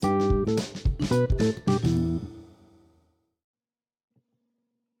Hi,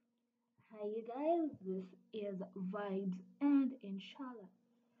 you guys. This is Vibes and Inshallah.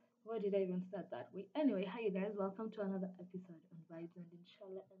 Why did I even start that way? Anyway, hi, you guys. Welcome to another episode on Vibes and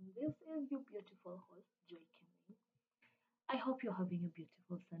Inshallah. And this is your beautiful host, Joy Kimmy. I hope you're having a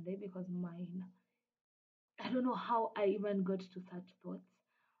beautiful Sunday because mine, I don't know how I even got to such thoughts.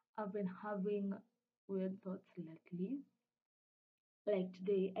 I've been having weird thoughts lately. Like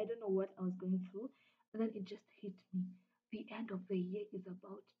today, I don't know what I was going through. And then it just hit me. The end of the year is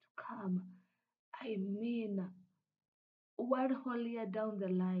about to come. I mean, one whole year down the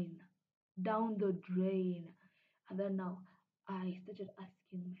line, down the drain. And then now I started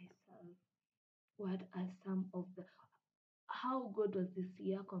asking myself, what are some of the, how good was this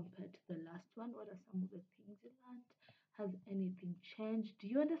year compared to the last one? What are some of the things you learned? Has anything changed? Do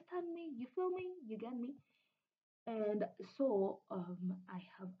you understand me? You feel me? You get me? And so I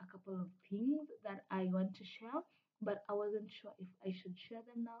have a couple of things that I want to share, but I wasn't sure if I should share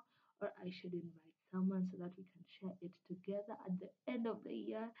them now or I should invite someone so that we can share it together at the end of the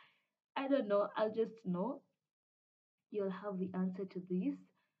year. I don't know. I'll just know. You'll have the answer to this.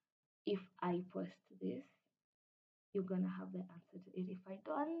 If I post this, you're gonna have the answer to it. If I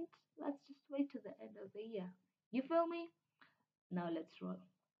don't, let's just wait to the end of the year. You feel me? Now let's roll.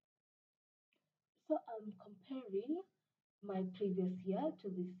 So I'm comparing my previous year to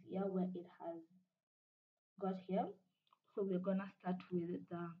this year where it has got here. So we're gonna start with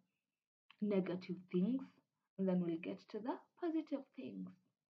the negative things and then we'll get to the positive things.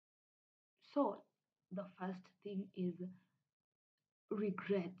 So the first thing is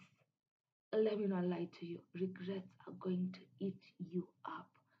regrets. Let me not lie to you. Regrets are going to eat you up.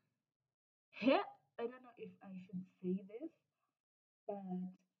 Here, I don't know if I should say this, but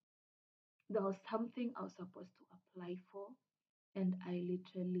there was something I was supposed to apply for, and I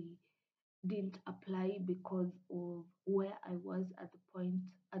literally didn't apply because of where I was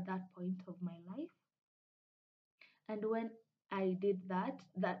at that point of my life. And when I did that,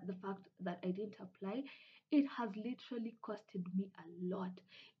 the fact that I didn't apply, it has literally costed me a lot.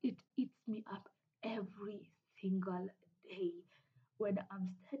 It eats me up every single day when I'm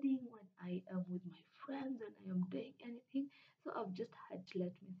studying, when I am with my friends, when I am doing anything. So I've just had to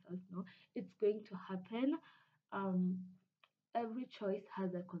let myself know it's going to happen. Um, every choice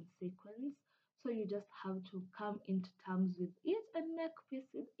has a consequence. So you just have to come into terms with it and make peace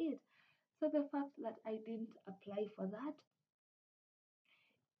with it. So the fact that I didn't apply for that,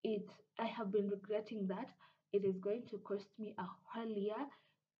 it I have been regretting that. It is going to cost me a whole year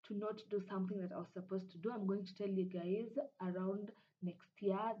to not do something that I was supposed to do. I'm going to tell you guys around next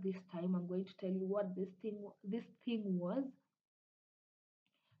year, this time, I'm going to tell you what this thing was.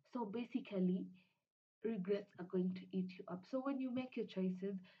 So basically, regrets are going to eat you up. So when you make your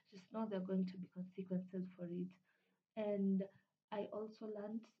choices, just know there are going to be consequences for it. And I also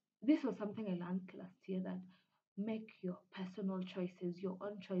learned this was something I learned last year that make your personal choices, your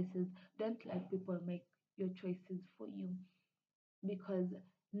own choices. Don't let people make your choices for you because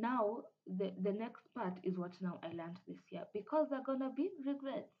now the next part is what now I learned this year because they're gonna be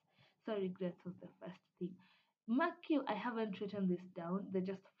regrets. So regrets was the first thing. Mark you, I haven't written this down. They're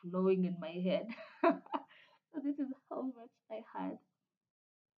just flowing in my head. So this is how much I had.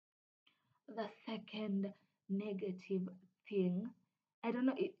 The second negative thing, I don't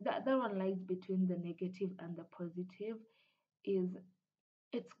know, the other one lies between the negative and the positive, is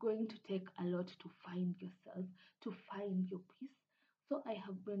it's going to take a lot to find yourself, to find your peace. So I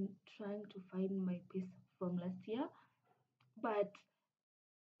have been trying to find my peace from last year, but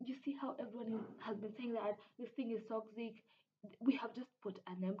you see how has been saying that this thing is toxic. We have just put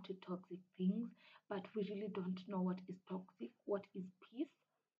a name to toxic things, but we really don't know what is toxic, what is peace.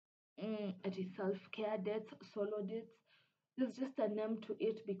 It is self-care dates, solo dates. There's just a name to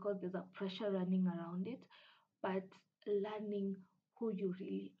it because there's a pressure running around it. But learning who you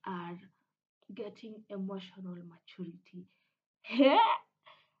really are, getting emotional maturity.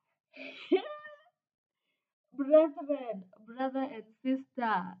 Brethren, brother and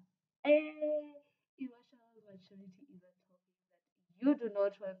sister, emotional maturity is a topic that you do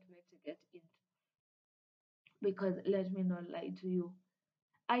not want me to get into because let me not lie to you.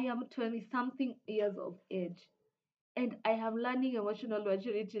 I am 20 something years of age and I am learning emotional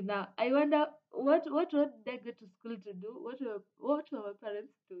maturity now. I wonder what did I go to school to do? What were my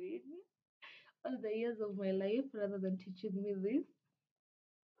parents doing all the years of my life rather than teaching me this?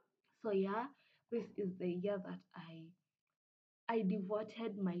 So yeah, this is the year that I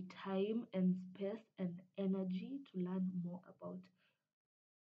devoted my time and space and energy to learn more about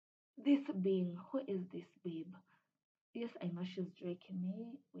this being. Who is this babe? Yes, I know she's Drake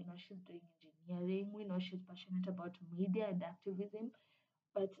me. We know she's doing engineering. We know she's passionate about media and activism,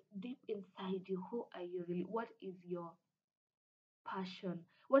 but deep inside you, who are you really? What is your passion?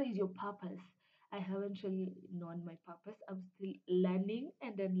 What is your purpose? I haven't really known my purpose. I'm still learning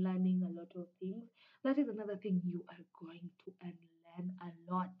and then learning a lot of things. That is another thing you are going to unlearn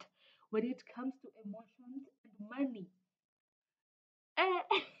a lot when it comes to emotions and money.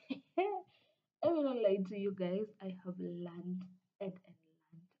 I will not lie to you guys. I have learned and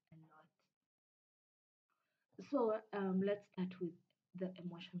learned a lot. So let's start with the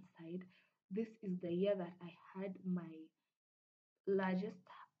emotion side. This is the year that I had my largest,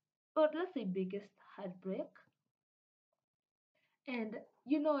 or let's say biggest heartbreak. And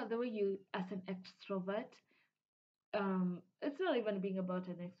you know the way you, as an extrovert, it's not even being about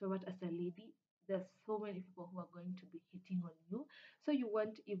an extrovert as a lady. There's so many people who are going to be hitting on you, so you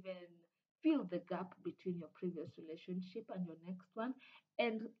won't even feel the gap between your previous relationship and your next one.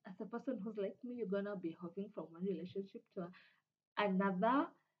 And as a person who's like me, you're gonna be hopping from one relationship to another.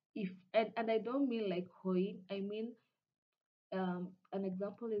 If and I don't mean like hoeing. I mean, an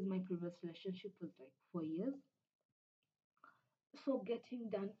example is my previous relationship was like 4 years. So getting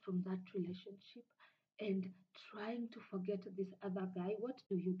done from that relationship and trying to forget this other guy, what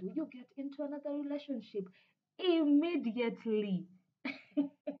do? You get into another relationship immediately.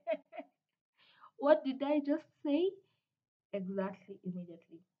 What did I just say? Exactly,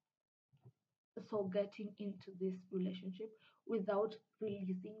 immediately. So getting into this relationship without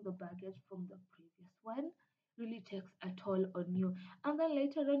releasing the baggage from the previous one really takes a toll on you. And then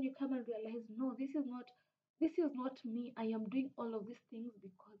later on you come and realize, no, this is not me. I am doing all of these things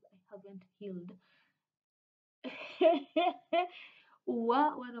because I haven't healed.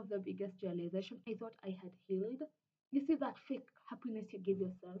 One of the biggest realization, I thought I had healed. You see that fake happiness you give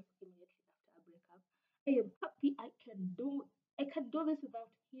yourself immediately after a breakup. I am happy. I can do this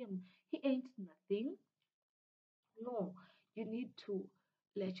without him. He ain't nothing. No, you need to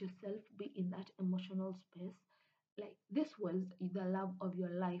let yourself be in that emotional space. Like this was the love of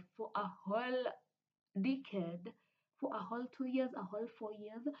your life for a whole decade, for a whole 2 years, a whole 4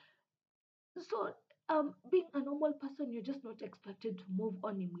 years. So, being a normal person, you're just not expected to move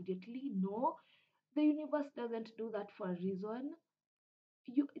on immediately. No, the universe doesn't do that for a reason.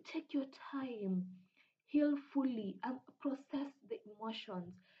 You take your time, heal fully, and process the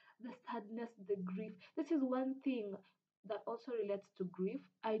emotions, the sadness, the grief. This is one thing that also relates to grief.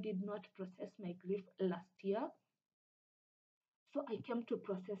 I did not process my grief last year, so I came to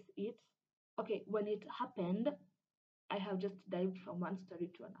process it. Okay, when it happened, I have just dived from one story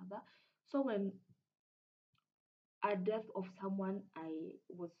to another. So when a death of someone I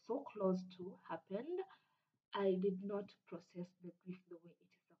was so close to happened, I did not process the grief the way it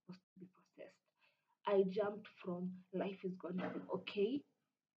is supposed to be processed. I jumped from life is gonna be okay.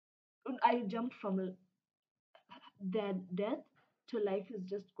 I jumped from death to life is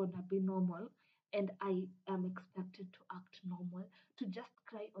just gonna be normal. And I am expected to act normal, to just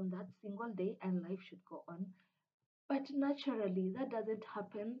cry on that single day, and life should go on. But naturally, that doesn't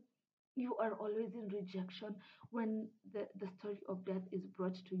happen. You are always in rejection when the story of death is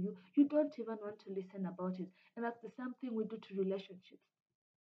brought to you. You don't even want to listen about it. And that's the same thing we do to relationships.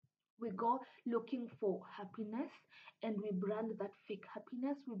 We go looking for happiness and we brand that fake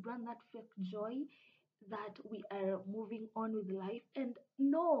happiness, we brand that fake joy that we are moving on with life. And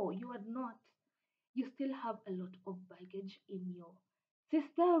no, you are not. You still have a lot of baggage in your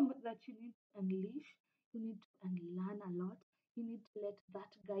system that you need to unleash. You need to unlearn a lot. You need to let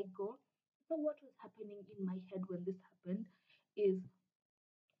that guy go. So, what was happening in my head when this happened is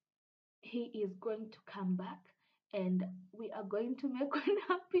he is going to come back and we are going to make one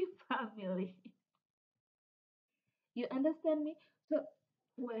happy family. You understand me? So,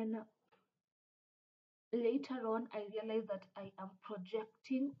 when later on I realized that I am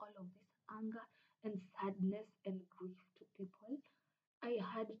projecting all of this anger and sadness and grief to people, I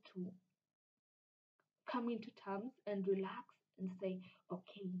had to come into terms and relax and say,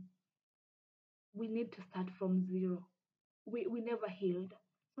 okay, we need to start from zero. We never healed,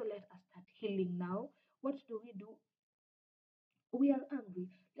 so let us start healing now. What do? We are angry.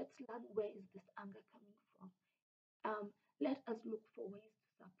 Let's learn where is this anger coming from. Let us look for ways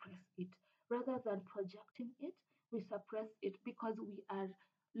to suppress it. Rather than projecting it, we suppress it because we are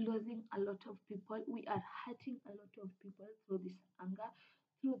losing a lot of people. We are hurting a lot of people through this anger,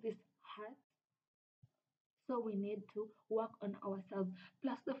 through this hurt. So we need to work on ourselves.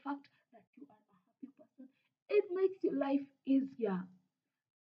 Plus the fact that you are a happy person, it makes your life easier.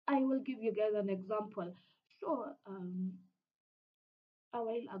 I will give you guys an example. So a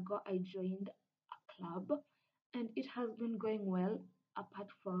while ago I joined a club and it has been going well apart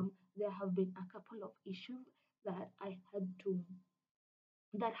from there have been a couple of issues that I had to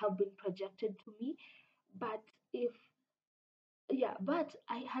that have been projected to me. But if yeah, but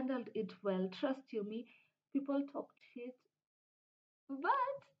I handled it well. Trust you me, people talked shit,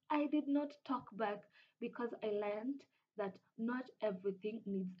 but I did not talk back because I learned that not everything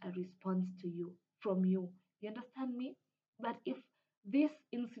needs a response to you from you. You understand me? But if this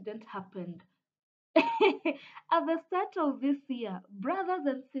incident happened at the start of this year, brothers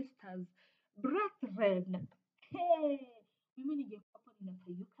and sisters, brethren, hey, mimi ningekuwa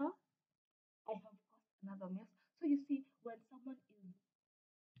ninapayuka, I have caused another mess. So you see, when someone is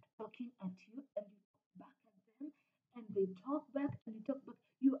talking at you and you talk back at them and they talk back and you talk back,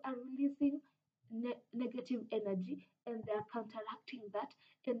 you are releasing negative energy and they are counteracting that.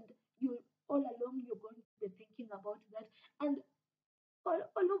 And you all along you're going to be thinking about that. And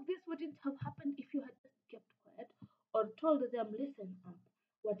all of this wouldn't have happened if you had just kept quiet or told them, listen up,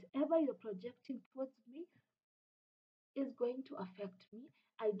 whatever you're projecting towards me is going to affect me.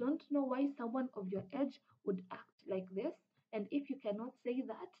 I don't know why someone of your age would act like this. And if you cannot say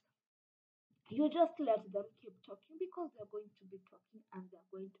that, you just let them keep talking because they're going to be talking and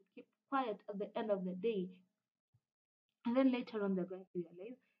they're going to keep quiet at the end of the day. And then later on, they're going to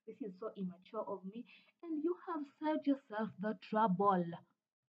realize this is so immature of me. And you have saved yourself the trouble.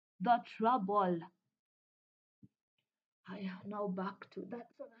 The trouble. I am now back to that.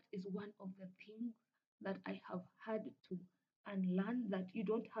 So that is one of the things that I have had to unlearn, that you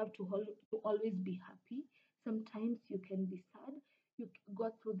don't have to always be happy. Sometimes you can be sad. You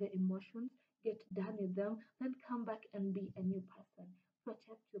go through the emotions, get done with them, then come back and be a new person.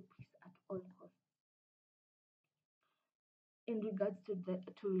 Protect your peace at all costs. In regards to the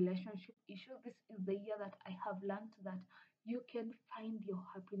to relationship issues, this is the year that I have learned that you can find your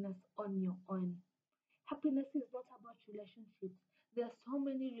happiness on your own. Happiness is not about relationships. There are so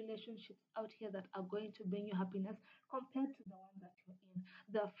many relationships out here that are going to bring you happiness compared to the one that you're in.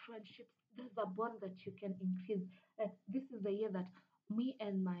 There are friendships, there's a bond that you can increase. Like this is the year that me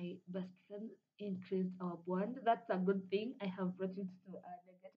and my best friend increased our bond. That's a good thing. I have brought it to a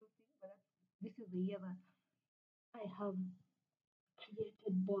negative thing, but this is the year that I have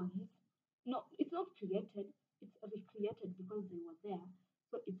created bonds. No, it's not created, it's recreated because they were there.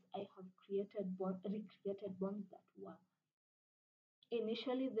 So it's I have recreated bonds that were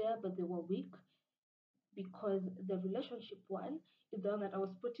initially there, but they were weak because the relationship one is the one that I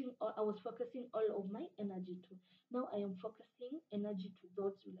was I was focusing all of my energy to. Now I am focusing energy to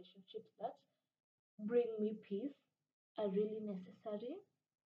those relationships that bring me peace, are really necessary.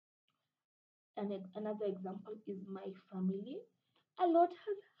 And another example is my family. A lot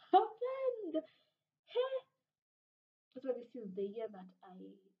has happened. Hey, so this is the year that I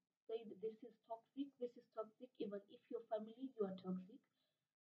said this is toxic. This is toxic. Even if your family you are toxic,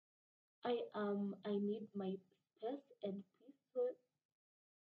 I need my space and peace. So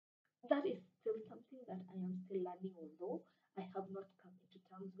that is still something that I am still learning, although I have not come into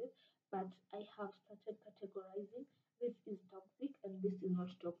terms with. But I have started categorizing this is toxic and this is not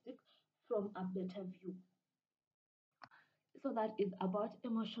toxic from a better view. So that is about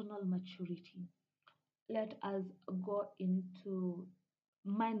emotional maturity. Let us go into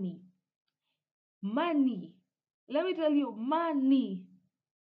money. Money. Let me tell you, money.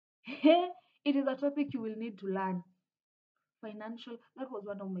 It is a topic you will need to learn. Financial, that was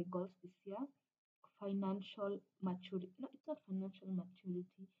one of my goals this year. Financial maturity. No, it's not financial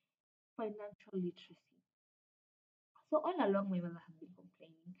maturity, financial literacy. So all along, my mother has been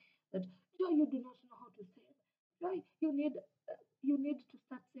complaining that Joy, you do not know how to save. Joy, you need to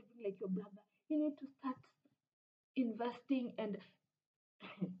start saving like your brother. You need to start investing. And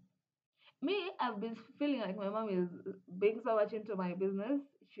me, I've been feeling like my mom is being so much into my business.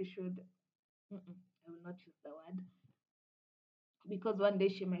 She should. Mm-mm, I will not use the word because one day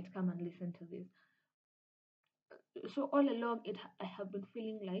she might come and listen to this. So all along, I have been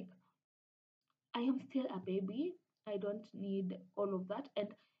feeling like I am still a baby. I don't need all of that.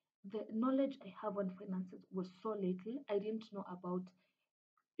 And the knowledge I have on finances was so little. I didn't know about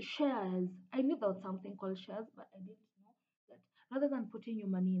shares. I knew there was something called shares, but I didn't know that rather than putting your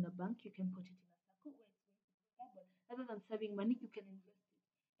money in a bank, you can put it in a circle where it's going to grow. But rather than saving money, you can invest it.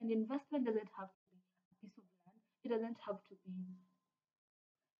 And investment doesn't have to be a piece of land. It doesn't have to be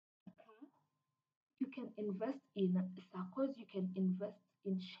a car. You can invest in circles, you can invest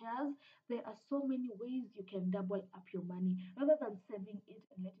in shares. There are so many ways you can double up your money rather than saving it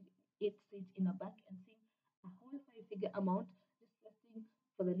and letting it sit in a bank and seeing a whole five-figure amount just resting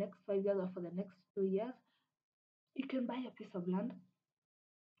for the next 5 years or for the next 2 years. You can buy a piece of land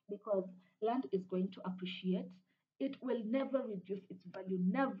because land is going to appreciate. It will never reduce its value,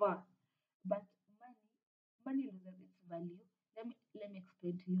 never. But money, money loses its value. Let me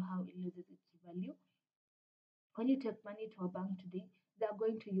explain to you how it loses its value. When you take money to a bank today, they are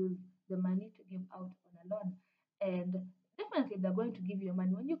going to use the money to give out on a loan. And definitely they're going to give you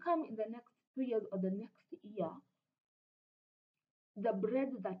money. When you come in the next 2 years or the next year, the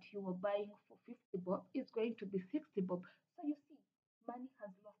bread that you were buying for 50 bob is going to be 60 bob. So you see, money has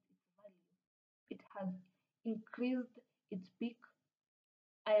lost its value. It has increased its peak.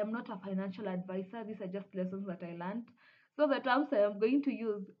 I am not a financial advisor. These are just lessons that I learned. So the terms I am going to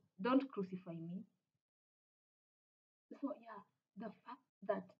use, don't crucify me. So yeah, the fact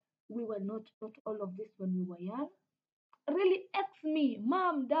that we were not taught all of this when we were young really irks me.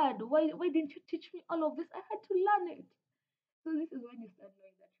 Mom, Dad, why didn't you teach me all of this? I had to learn it. So this is when you start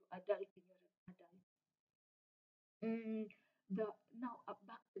knowing that you adult and you're an adult. Mm, the now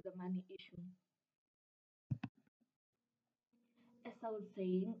back to the money issue. As I was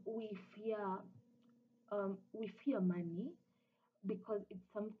saying, we fear money because it's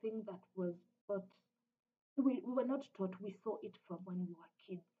something that was taught. We were not taught. We saw it from when we were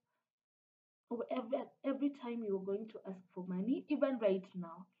kids. Every time you're going to ask for money, even right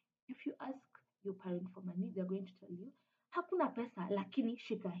now, if you ask your parent for money, they're going to tell you, hakuna pesa lakini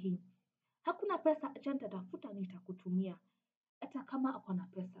shika hii. Hakuna pesa, acha nitatafuta nitakutumia. Hata kama ako na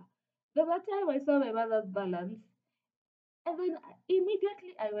pesa. There was a time I saw my mother's balance, and then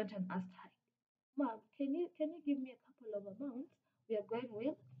immediately I went and asked her, Mom, can you give me a couple of amounts? We are going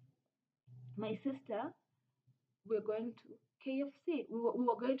with my sister. We're going to KFC. We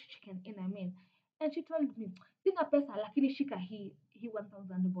were going to Chicken Inn, I mean. And she told me, sina pesa lakini shika hii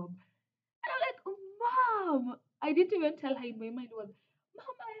 1,000 bob. And I'm like, Mom! I didn't even tell her in my mind was,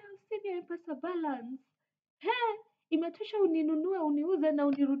 Mom, I have seen your pesa balance. He, imetosha uninunue, uniuze na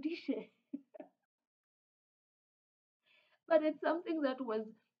unirudishe. But it's something that was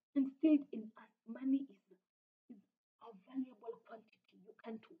instilled in us. Money is a valuable quantity. You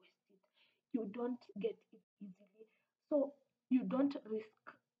can't waste it. You don't get it easily. So you don't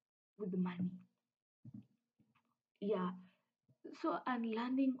risk with money. Yeah. So I'm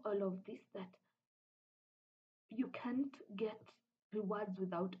learning all of this that you can't get rewards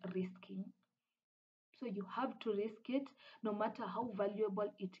without risking. So you have to risk it no matter how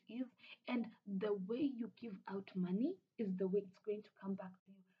valuable it is. And the way you give out money is the way it's going to come back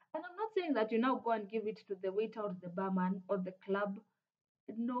to you. And I'm not saying that you now go and give it to the waiter or the barman or the club.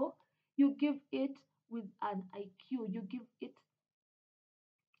 No, you give it with an IQ. You give it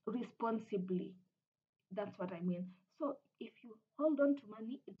responsibly. That's what I mean. So if you hold on to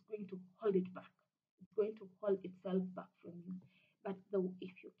money, it's going to hold it back. It's going to hold itself back from you. But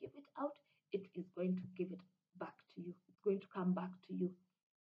if you give it out, it is going to give it back to you. It's going to come back to you.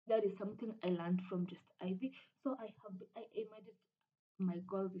 That is something I learned from just Ivy. So I made it my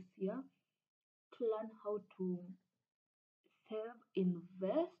goal this year to learn how to save,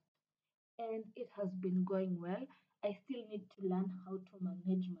 invest, and it has been going well. I still need to learn how to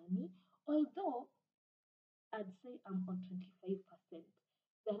manage money, although I'd say I'm on 25%.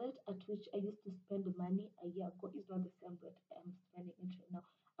 The rate at which I used to spend money a year ago is not the same rate I'm spending it right now.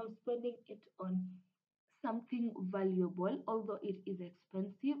 I'm spending it on something valuable, although it is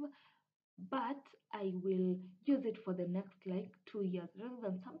expensive, but I will use it for the next like 2 years rather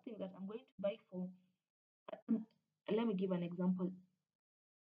than something that I'm going to buy for. Let me give an example.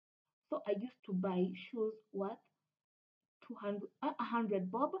 So I used to buy shoes worth 200,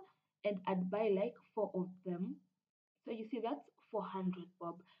 100 bob, and I'd buy like four of them. So you see, that's 400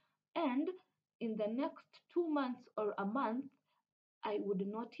 bob. And in the next 2 months or a month, I would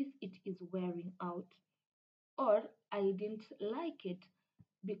notice it is wearing out, or I didn't like it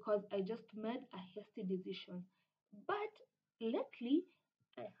because I just made a hasty decision. But lately,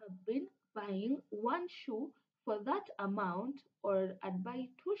 I have been buying one shoe for that amount, or I'd buy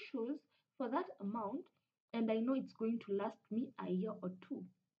two shoes for that amount, and I know it's going to last me a year or two.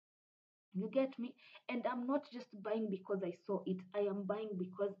 You get me? And I'm not just buying because I saw it, I am buying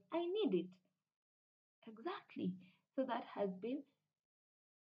because I need it. Exactly. So that has been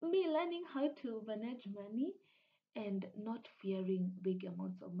me learning how to manage money and not fearing big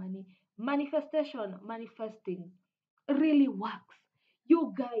amounts of money. Manifestation, manifesting really works.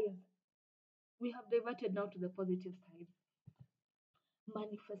 You guys, we have diverted now to the positive side.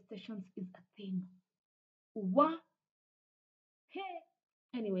 Manifestations is a thing. What? Hey.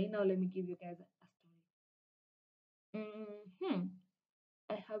 Anyway, now let me give you guys a story.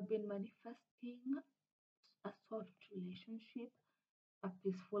 I have been manifesting a soft relationship, a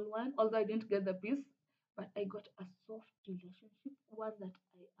peaceful one. Although I didn't get the peace, but I got a soft relationship, one that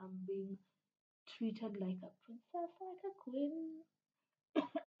I am being treated like a princess, like a queen.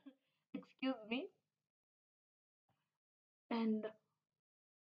 Excuse me. And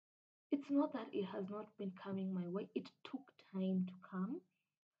it's not that it has not been coming my way. It took time to come,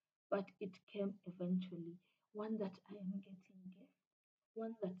 but it came eventually. One that I am getting gifts,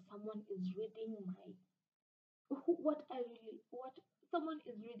 one that someone is reading my what someone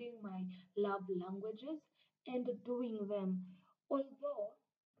is reading my love languages and doing them. Although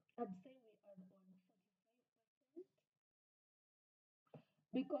I'd say we are on 45%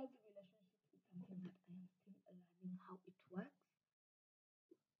 because relationship is something that I am still learning how it works,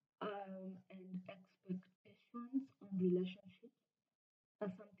 and expectations on relationships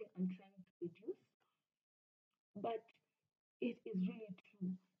are something I'm trying to reduce. But it is really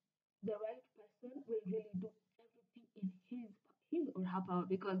true. The right person will really do everything in his or her power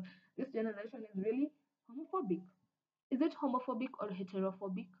because this generation is really homophobic. Is it homophobic or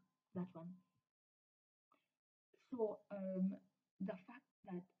heterophobic? That one. So the fact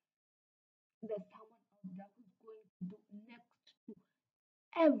that there's someone out there who's going to do next to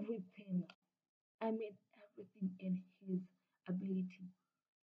everything, I mean everything in his ability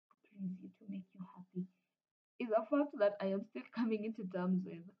to please you, to make you happy, is a fact that I am still coming into terms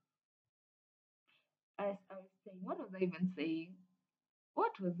with. As I was saying, what was I even saying?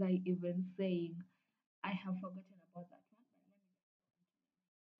 What was I even saying? I have forgotten about that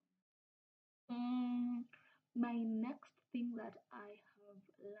one. But my next thing that I have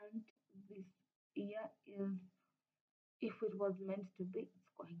learned this year is if it was meant to be,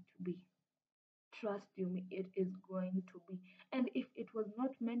 it's going to be. Trust you me, it is going to be. And if it was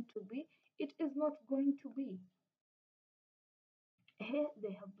not meant to be, it is not going to be. Here,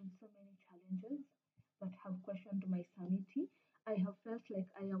 there have been so many challenges that have questioned my sanity. I have felt like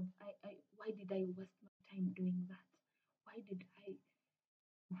why did I waste my time doing that? Why did I,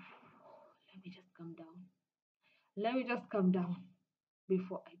 let me just calm down. Let me just calm down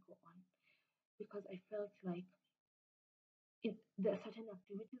before I go on. Because I felt like there are certain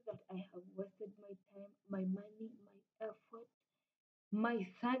activities that I have wasted my time, my money, my effort, my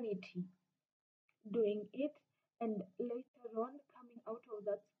sanity doing it. And later on, coming out of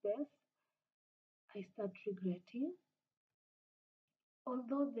that space, I start regretting.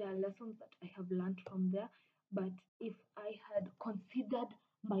 Although there are lessons that I have learned from there, but if I had considered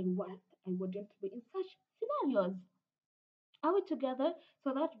my worth, I wouldn't be in such scenarios. Are we together?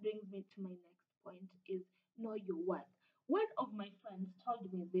 So that brings me to my next point is know your worth. One of my friends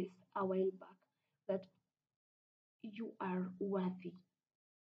told me this a while back that you are worthy.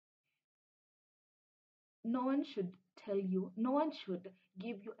 No one should tell you, no one should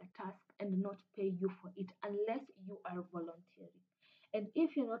give you a task and not pay you for it unless you are volunteering. And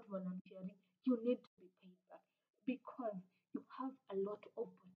if you're not volunteering, you need to be paid back because you have a lot of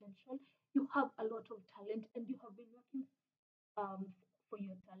potential, you have a lot of talent, and you have been working um, for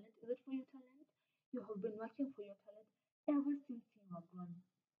your talent. Is it for your talent? You have been working for your talent ever since you were grown.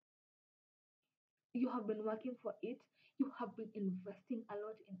 You have been working for it. You have been investing a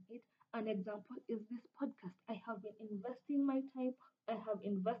lot in it. An example is this podcast. I have been investing my time. I have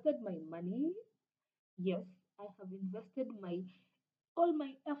invested my money. Yes, I have invested my all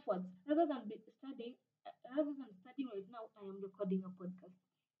my efforts. Rather than studying right now, I am recording a podcast.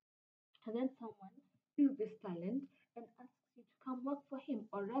 And then someone sees this talent and asks you to come work for him,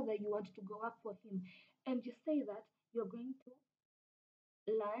 or rather, you want to go work for him, and you say that you're going to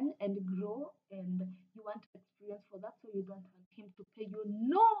learn and grow and you want experience for that, so you don't want him to pay you.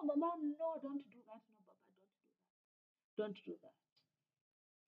 No, mama, no, don't do that. No, baba, don't do that.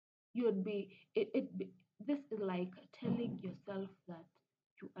 You'd be it be, this is like telling yourself that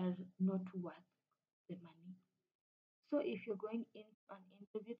you are not worth the money. So if you're going in for an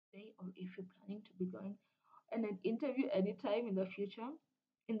interview today, or if you're planning to be going in an interview anytime in the future,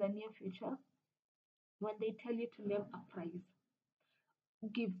 in the near future, when they tell you to name a price,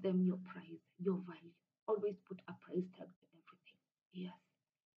 give them your price, your value. Always put a price tag to everything. Yes.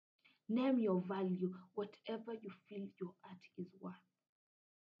 Name your value, whatever you feel your art is worth.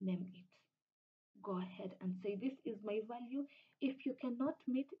 Name it. Go ahead and say, this is my value. If you cannot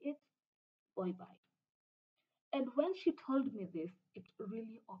meet it, bye bye. And when she told me this, it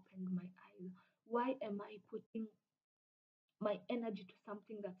really opened my eyes. Why am I putting my energy to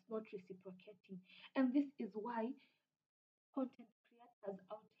something that's not reciprocating? And this is why content creators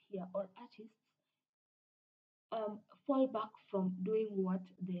out here or artists fall back from doing what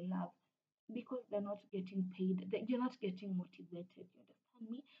they love because they're not getting paid. You're not getting motivated. You understand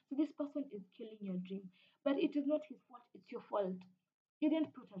me? So this person is killing your dream, but it is not his fault. It's your fault. You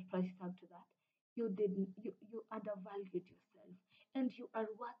didn't put a price tag to that. You didn't. You undervalued yourself, and you are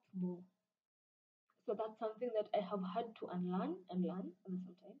worth more. So that's something that I have had to unlearn and learn at the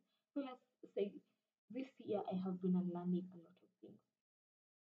same time. So let's say this year I have been unlearning a lot of things.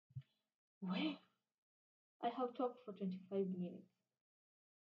 Well, I have talked for 25 minutes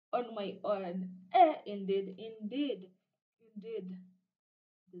on my own. Indeed, indeed, indeed.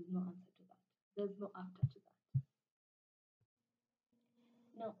 There's no answer to that. There's no after to that.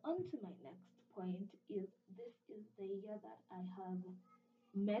 Now, on to my next point is this is the year that I have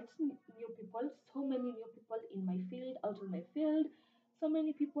met new people, so many new people in my field, out of my field, so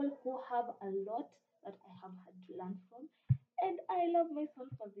many people who have a lot that I have had to learn from. And I love myself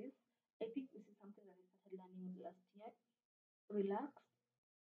for this. I think this is something that I started learning last year. Relax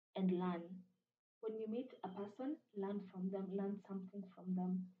and learn. When you meet a person, learn from them, learn something from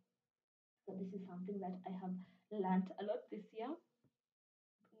them. So this is something that I have learned a lot this year.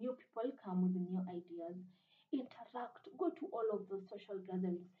 New people come with new ideas. Interact. Go to all of those social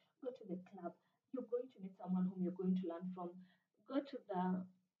gatherings. Go to the club. You're going to meet someone whom you're going to learn from. Go to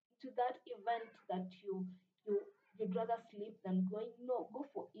that event that you you'd rather sleep than going. No, go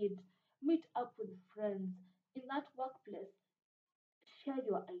for it. Meet up with friends in that workplace. Share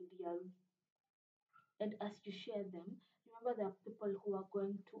your ideas, and as you share them, remember there are people who are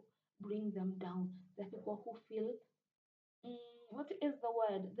going to bring them down. There are people who feel what is the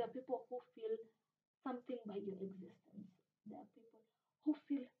word? There are people who feel something by your existence. There are people who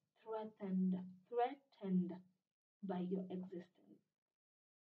feel threatened by your existence.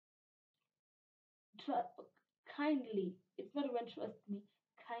 Tr- kindly, it's not even trust me,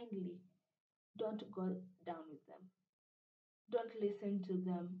 kindly don't go down with them. Don't listen to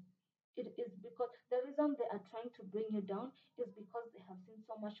them. It is because the reason they are trying to bring you down is because they have seen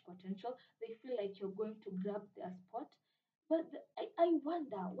so much potential. They feel like you're going to grab their spot. But I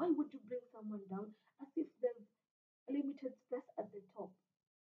wonder, why would you bring someone down as if there's limited space at the top?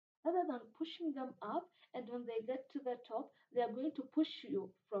 Rather than pushing them up, and when they get to the top they are going to push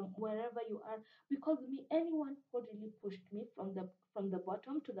you from wherever you are, because me, anyone who really pushed me from the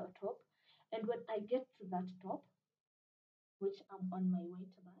bottom to the top, and when I get to that top, which I'm on my way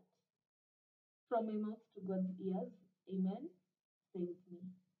to that, from my mouth to God's ears, amen, stay with me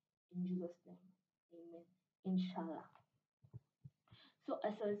in Jesus name, amen, inshallah. So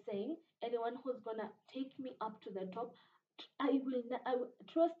as I was saying, anyone who's gonna take me up to the top,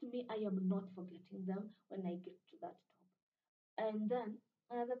 trust me, I am not forgetting them when I get to that top. And then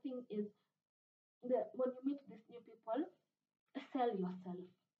another thing is that when you meet these new people, sell yourself,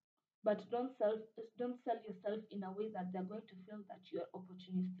 but don't sell yourself in a way that they're going to feel that you're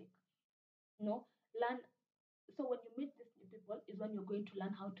opportunistic. No, learn. So when you meet these new people is when you're going to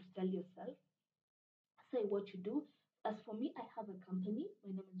learn how to sell yourself. Say what you do. As for me, I have a company. My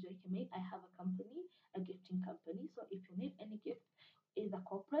name is Joy Kemei. I have a company, a gifting company. So if you need any gift, either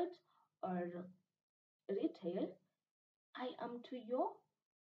corporate or retail, I am to your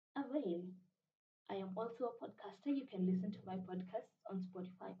avail. I am also a podcaster. You can listen to my podcasts on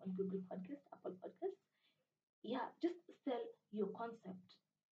Spotify, on Google Podcasts, Apple Podcasts. Yeah, just sell your concept.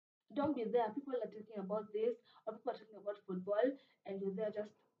 Don't be there. People are talking about this, or people are talking about football, and you're there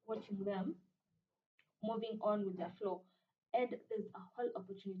just watching them moving on with their flow. And there's a whole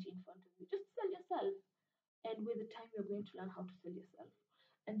opportunity in front of you. Just sell yourself. And with the time, you're going to learn how to sell yourself.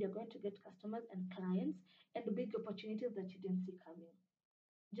 And you're going to get customers and clients and big opportunities that you didn't see coming.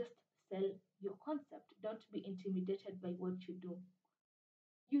 Just sell your concept. Don't be intimidated by what you do.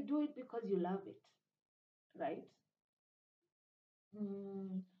 You do it because you love it, right?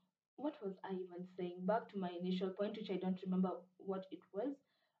 Mm, what was I even saying? Back to my initial point, which I don't remember what it was,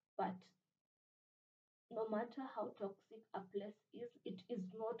 but no matter how toxic a place is, it is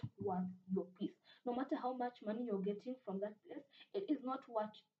not worth your peace. No matter how much money you're getting from that place, it is not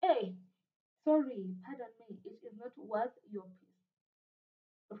worth. Hey, sorry, pardon me. It is not worth your peace.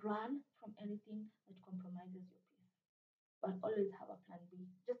 Run from anything that compromises your peace, but always have a plan B.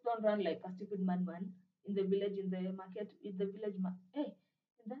 Just don't run like a stupid madman in the village, in the market, in the village. Hey,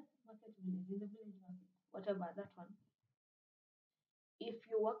 in that market village, in the village market, whatever that one. If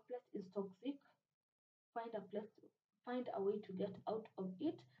your workplace is toxic, find a place to find a way to get out of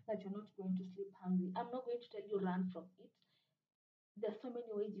it that you're not going to sleep hungry. I'm not going to tell you run from it. There's so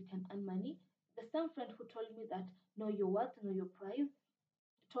many ways you can earn money. The same friend who told me that know your worth, know your price,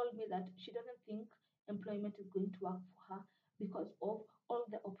 told me that she doesn't think employment is going to work for her because of all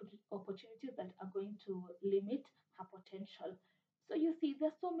the opportunities that are going to limit her potential. So you see,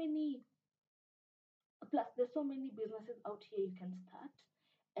 there's so many businesses out here you can start,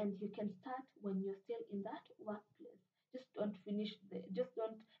 and you can start when you're still in that workplace. Just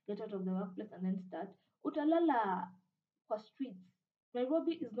don't get out of the workplace and then start. Utalala for streets.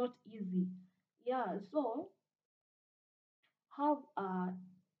 Nairobi is not easy. Yeah, so have a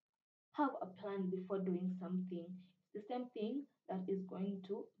have a plan before doing something. It's the same thing that is going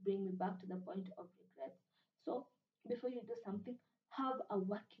to bring me back to the point of regrets. So before you do something, have a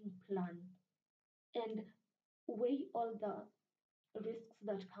working plan and weigh all the risks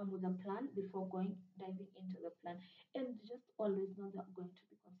that come with a plan before going diving into the plan. And just always know there are going to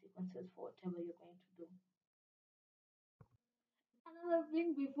be consequences for whatever you're going to do. Another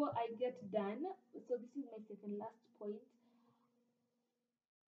thing before I get done, so this is my second last point,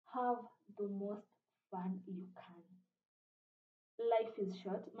 have the most fun you can. Life is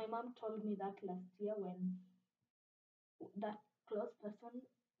short. My mom told me that last year when that close person,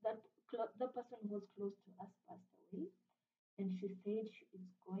 the person who was close to us passed away, and she said she is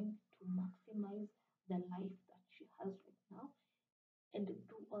going to maximize the life that she has right now and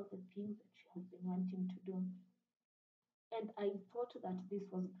do all the things that she has been wanting to do. And I thought that this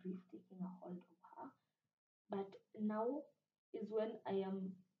was grief taking a hold of her, but now is when I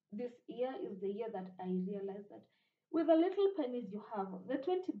am. This year is the year that I realized that with the little pennies you have, the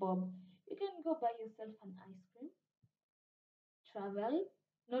 20 bob, you can go buy yourself an ice cream, travel,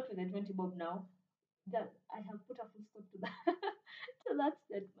 not with the 20 bob now. That I have put a full stop to that to that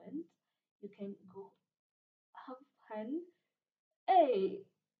statement. You can go have fun. Hey,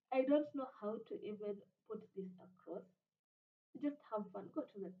 I don't know how to even put this across. Just have fun. Go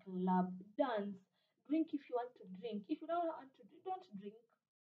to the club, dance, drink if you want to drink. If you don't want to drink, don't drink.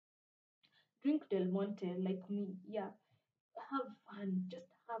 Drink Del Monte like me. Yeah, have fun.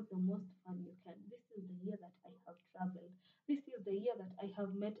 Just have the most fun you can. This is the year that I have traveled. This is the year that I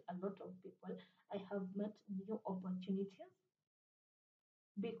have met a lot of people. I have met new opportunities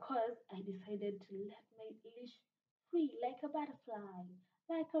because I decided to let my leash free like a butterfly,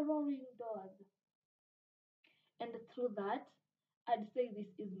 like a roaring dog. And through that, I'd say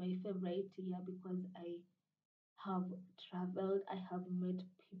this is my favorite year because I have traveled, I have met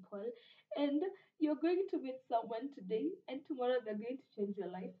people, and you're going to meet someone today, and tomorrow they're going to change your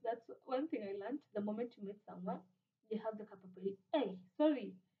life. That's one thing I learned. The moment you meet someone, you have the capability. Hey,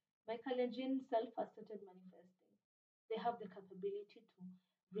 sorry, my Kalenjin self has started manifesting. They have the capability to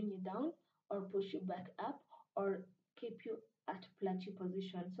bring you down or push you back up or keep you at plateau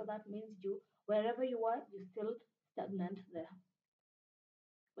position. So that means you, wherever you are, you're still stagnant there.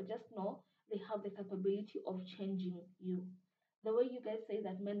 But just know they have the capability of changing you. The way you guys say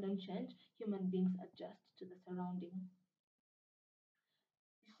that men don't change, human beings adjust to the surrounding.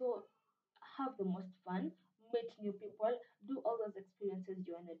 So have the most fun, meet new people, do all those experiences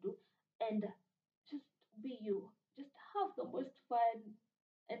you wanna do, and just be you. Just have the most fun.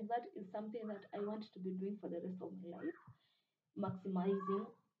 And that is something that I want to be doing for the rest of my life, maximizing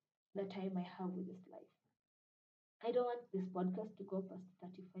the time I have with this life. I don't want this podcast to go past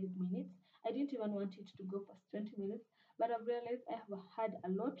 35 minutes. I didn't even want it to go past 20 minutes, but I've realized I have had a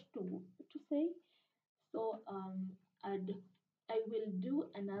lot to say. So I'd, I will do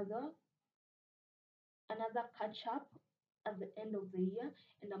another catch up at the end of the year,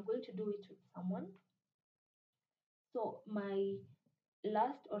 and I'm going to do it with someone. So my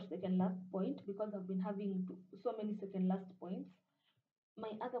last or second last point, because I've been having so many second last points,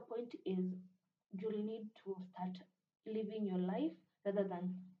 my other point is you'll need to start living your life rather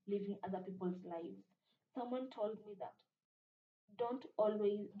than living other people's lives. Someone told me that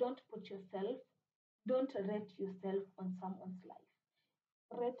don't put yourself, don't rate yourself on someone's life.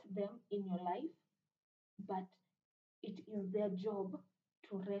 Rate them in your life, but it is their job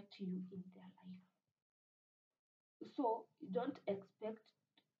to rate you in their life. So don't expect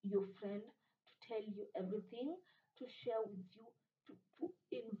your friend to tell you everything, to share with you, to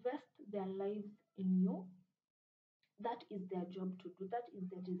invest their lives in you. That is their job to do. That is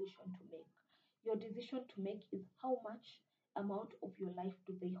their decision to make. Your decision to make is how much amount of your life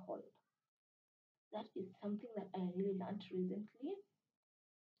do they hold. That is something that I really learned recently.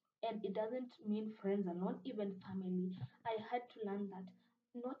 And it doesn't mean friends alone, even family. I had to learn that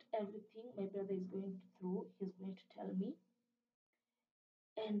not everything my brother is going through, he's going to tell me.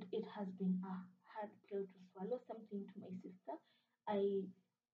 And it has been a hard pill to swallow. Something to my sister. I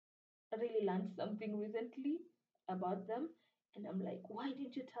really learned something recently about them. And I'm like, why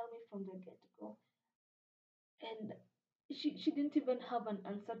didn't you tell me from the get go? And she didn't even have an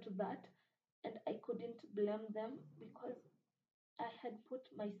answer to that. And I couldn't blame them because I had put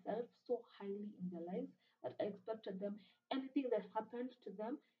myself so highly in their lives that I expected them, anything that happened to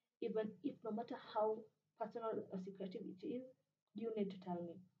them, even if no matter how personal or secretive it is, you need to tell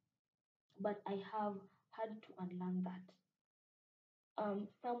me. But I have had to unlearn that.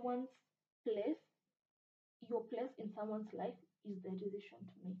 Someone's place, your place in someone's life is their decision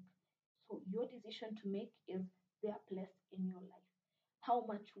to make. So your decision to make is their place in your life. How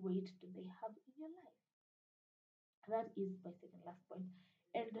much weight do they have in your life? That is my second last point.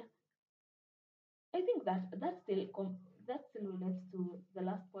 And I think that still relates to the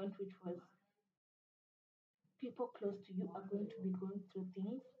last point, which was people close to you are going to be going through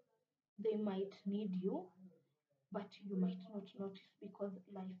things. They might need you, but you might not notice because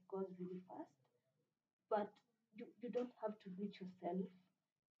life goes really fast. But you don't have to beat yourself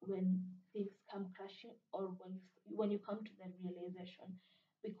when things come crashing or when you come to the realization,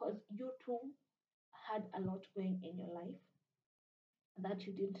 because you too had a lot going in your life that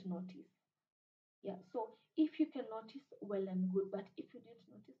you didn't notice. Yeah, so if you can notice, well and good, but if you didn't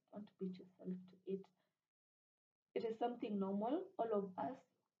notice, don't beat yourself to it. It is something normal. All of us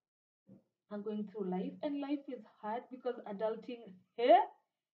are going through life, and life is hard because adulting here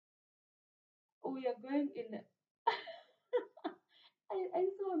we are going in. I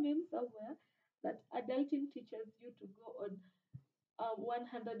saw a meme somewhere that adulting teaches you to go on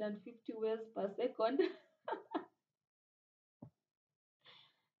 150 waves per second.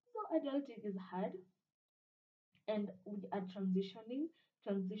 So adulting is hard, and we are transitioning.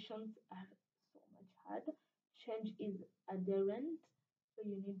 Transitions are so much hard. Change is adherent, so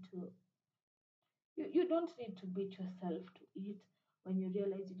you don't need to beat yourself to it when you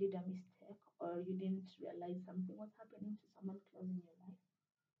realize you did a mistake or you didn't realize something was happening to someone close in your life.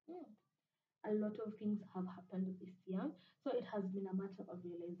 Hmm. A lot of things have happened this year, so it has been a matter of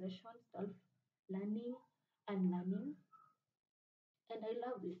realization, self learning, and learning. And I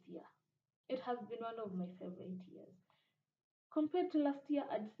love this year. It has been one of my favorite years. Compared to last year,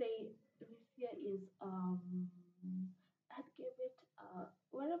 I'd say this year is I'd give it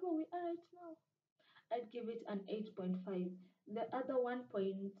wherever we are right now, I'd give it an 8.5. The other 1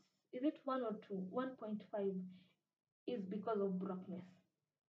 point, is it 1 or 2? 1.5 is because of brokenness.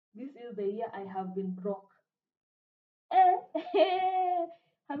 This is the year I have been broke. Eh,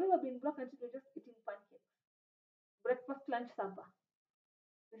 have you ever been broke until you're just eating pancakes? Breakfast, lunch, supper.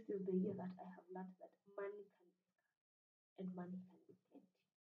 This is the year that I have learned that money can be and money can be plenty.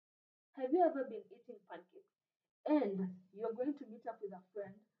 Have you ever been eating pancakes and you're going to meet up with a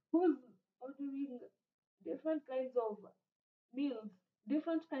friend who's ordering different kinds of meals,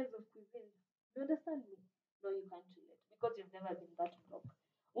 different kinds of cuisines? You understand me? No, you can't relate because you've never been that broke.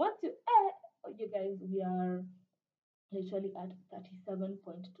 Once you guys, we are literally at 37.26.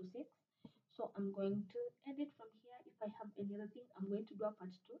 So I'm going to end it from here. If I have any other thing, I'm going to do a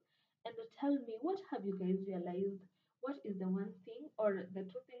part two. And tell me, what have you guys realized? What is the one thing, or the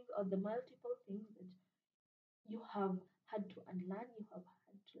two things, or the multiple things that you have had to unlearn, you have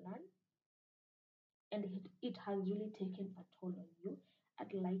had to learn, and it has really taken a toll on you?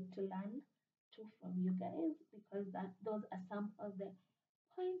 I'd like to learn too from you guys because that those are some of the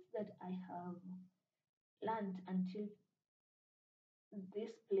points that I have learned until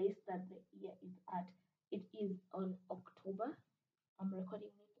this place that the year is at. It is on October. I'm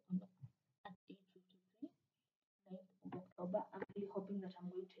recording it on at 8:53, 9th of October. I'm really hoping that I'm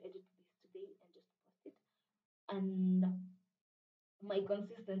going to edit this today and just post it. And my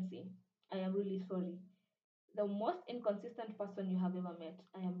consistency, I am really sorry. The most inconsistent person you have ever met.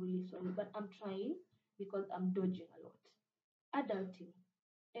 I am really sorry, but I'm trying because I'm dodging a lot. Adulting,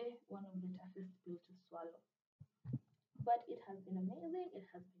 one of the toughest pills to swallow. But it has been amazing. It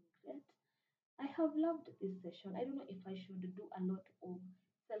has been great. I have loved this session. I don't know if I should do a lot of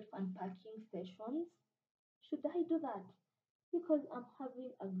self unpacking sessions. Should I do that? Because I'm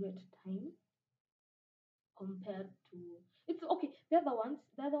having a great time compared to it's okay. The other ones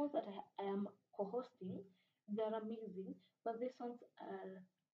that I am co-hosting, they're amazing, but these ones are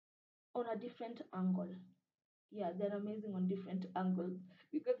on a different angle. Yeah, they're amazing on different angles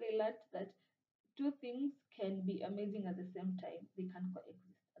because I learned that two things can be amazing at the same time. They can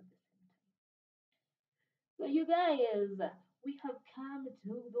coexist at the same time. So, you guys, we have come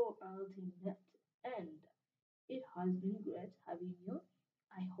to the ultimate end. It has been great having you.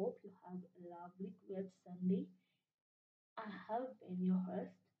 I hope you have a lovely, great Sunday. I have been your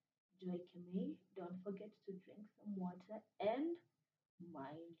host, Joy Kamei. Don't forget to drink some water and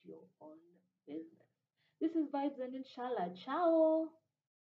mind your own business. This is Vibes and Inshallah. Ciao.